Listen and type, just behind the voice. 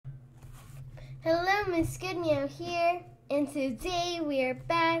Hello, Miss Good Meow here, and today we are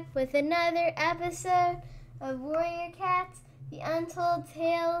back with another episode of Warrior Cats, the Untold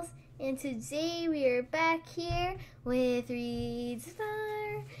Tales, and today we are back here with Reed's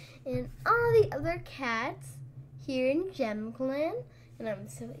Fire and all the other cats here in Gem Clan, and I'm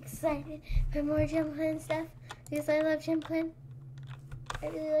so excited for more Gem Clan stuff because I love Gem Clan. I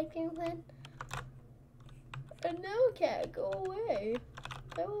really like Gem Clan. And no, cat, go away.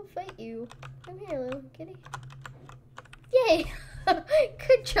 I will fight you. Come here, little kitty. Yay!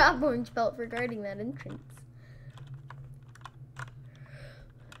 Good job, Orange Belt, for guarding that entrance.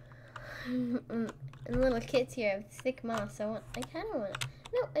 And little kits here have thick moss. I kind of want.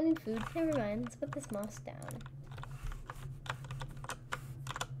 No, I need food. Never mind. Let's put this moss down.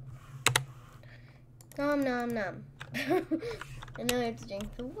 Nom nom nom. I know I have to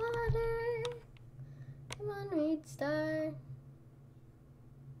drink the water. Come on, Reed Star.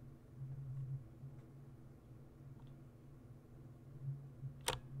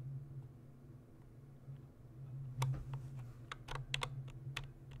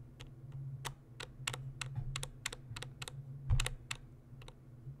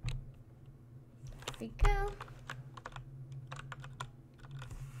 We go.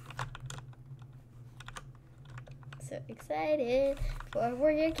 So excited for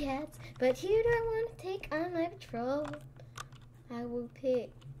Warrior Cats, but who do I want to take on my patrol? I will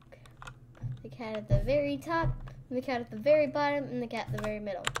pick the cat at the very top, and the cat at the very bottom, and the cat at the very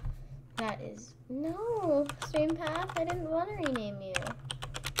middle. That is no Stream Path. I didn't want to rename you.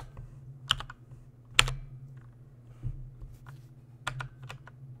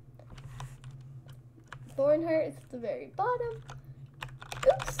 Thornheart is at the very bottom.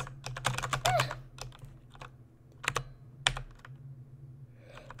 Oops. Ah.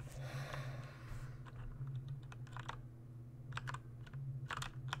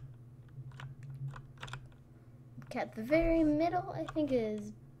 Cat at the very middle, I think,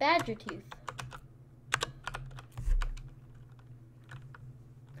 is Badger Tooth.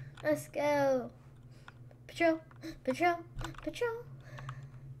 Let's go. Patrol, patrol, patrol.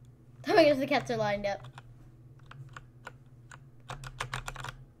 Oh my gosh, the cats are lined up.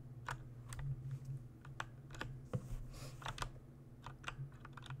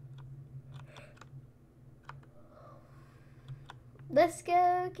 Let's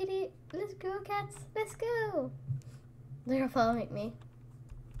go, kitty. Let's go, cats. Let's go. They're following me.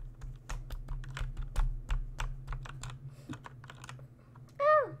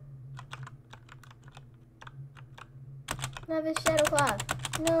 Ow! Love is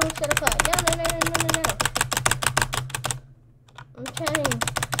Shadowclaw. No, Shadowclaw. No. I'm trying.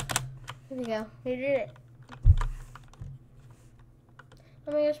 Here we go. We did it.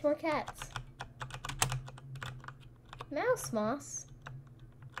 Oh my gosh, more cats. Mouse Moss.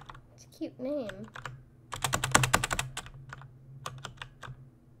 It's a cute name.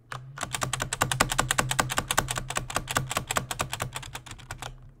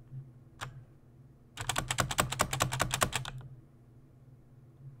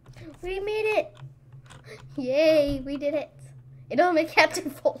 We made it! Yay, we did it. And all my cats are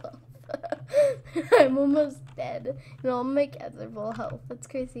full health. I'm almost dead. And all my cats are full health. That's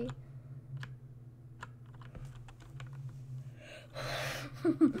crazy.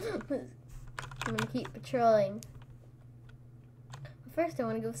 I'm gonna keep patrolling. First, I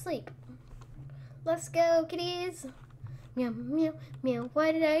want to go sleep. Let's go, kitties. Meow, meow, meow.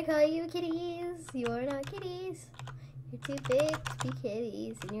 Why did I call you kitties? You're not kitties. You're too big to be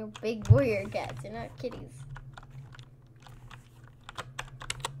kitties, and you're big warrior cats. You're not kitties.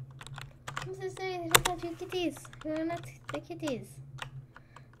 I'm so sorry. I don't call you kitties. You're not the kitties.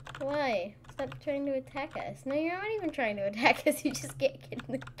 Why? Stop trying to attack us. No, you're not even trying to attack us. You just get in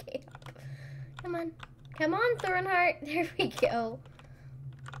the camp. Come on. Come on, Thornheart. There we go.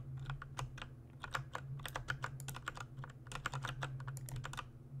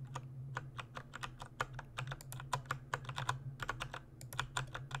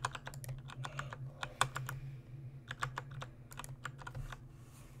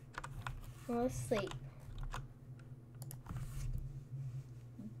 Let's sleep.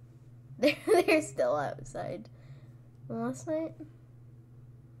 They're still outside. Last night?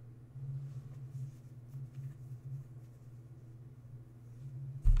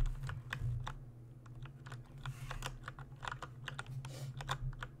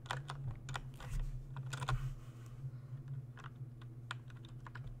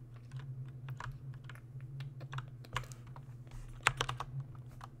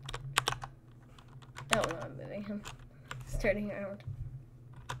 Oh no, I'm moving him. He's turning around.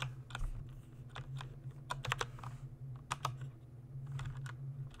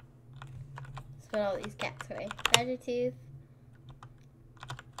 put all these cats away. Badgertooth.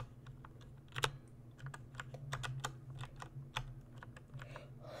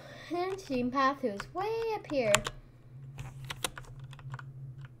 And Stream Path, who's way up here.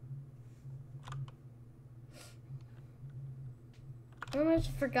 I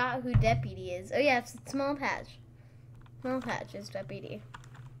almost forgot who Deputy is. Oh yeah, it's Small Patch. Small Patch is Deputy.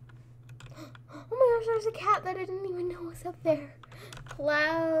 Oh my gosh, there's a cat that I didn't even know was up there.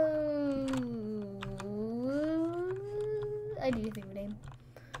 Cloud. I need to think of a name.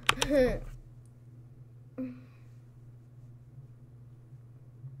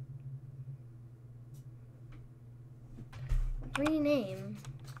 Rename.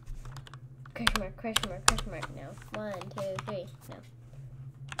 Question mark, question mark, question mark. No. 1, 2, 3. No.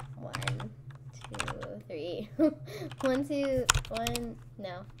 1, 2, 3. 1, 2, 1.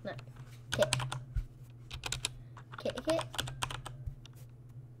 No, not. Kit. Kit, Kit.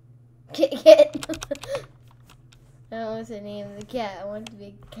 Kit, Kit. I don't know what's the name of the cat. I want it to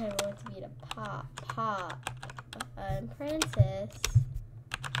be kind of want it to be a pop. Princess.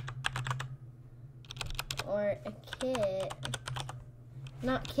 Or a kit.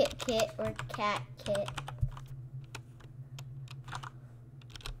 Not Kit Kit or Cat Kit.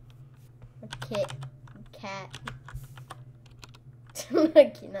 Or Kit Cat. Not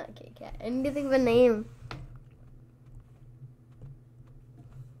Kit Cat. I need to think of a name.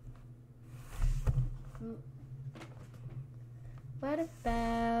 What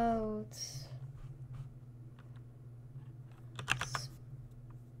about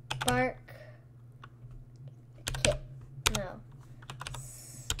Spark Kit? No.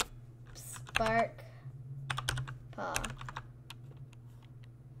 Spark Paw.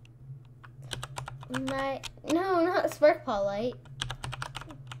 Light. No, not Spark Paw Light.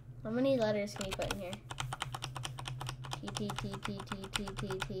 How many letters can you put in here? T T T T T T T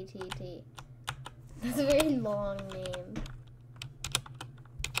T T T. That's a very long name.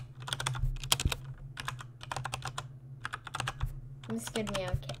 This good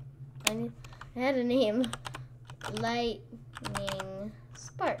Meow Kit. I had a name. Lightning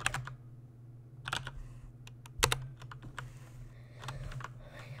Spark.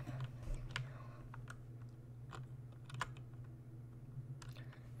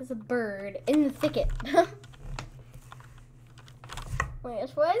 There's a bird in the thicket. Oh my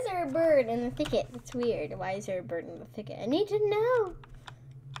gosh, why is there a bird in the thicket? That's weird. Why is there a bird in the thicket? I need to know.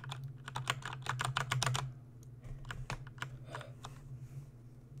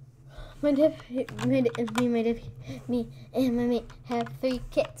 Me and my mate have 3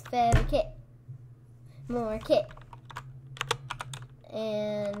 kits. Feather Kit, More Kit,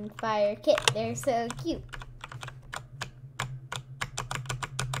 and Fire Kit. They're so cute.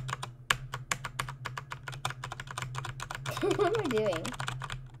 What am I doing?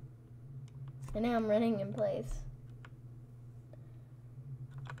 And now I'm running in place.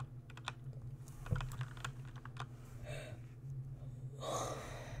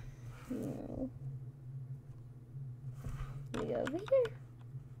 We go over here.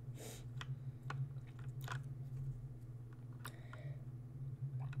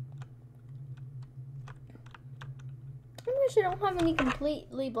 I wish I don't have any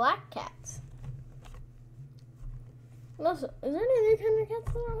completely black cats. Also, is there any other kind of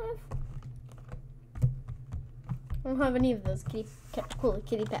cats that I don't have? I don't have any of those cool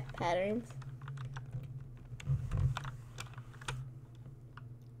kitty pet patterns.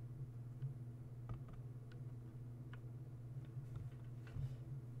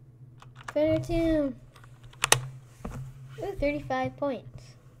 Better tune. Ooh, 35 points.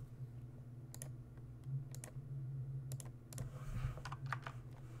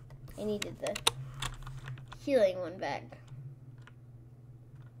 I needed the healing one back.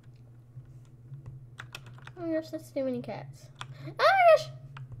 Oh my gosh, that's too many cats. Oh my gosh!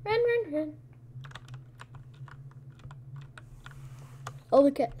 Run. All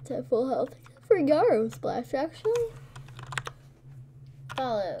the cats have full health except for Yarrow Splash, actually.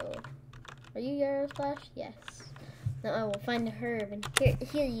 Follow. Are you Yarrow Splash? Yes. Now I will find a herb and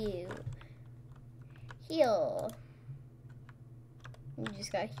heal you. Heal. You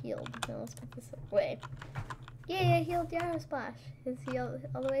just got healed. Now let's put this away. Yeah, I healed Yarrow Splash. Is he all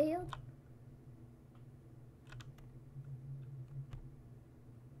the way healed?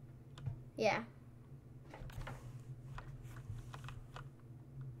 Yeah.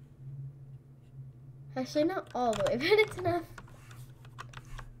 Actually, not all the way, but it's enough.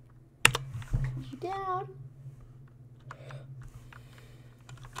 Put you down.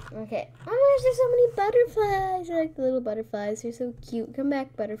 Okay. Oh my gosh, there's so many butterflies. I like the little butterflies. They're so cute. Come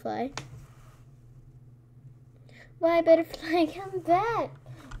back, butterfly. Why, butterfly, come back.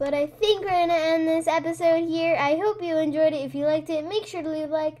 But I think we're going to end this episode here. I hope you enjoyed it. If you liked it, make sure to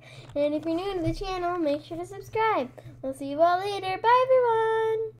leave a like. And if you're new to the channel, make sure to subscribe. We'll see you all later. Bye, everyone.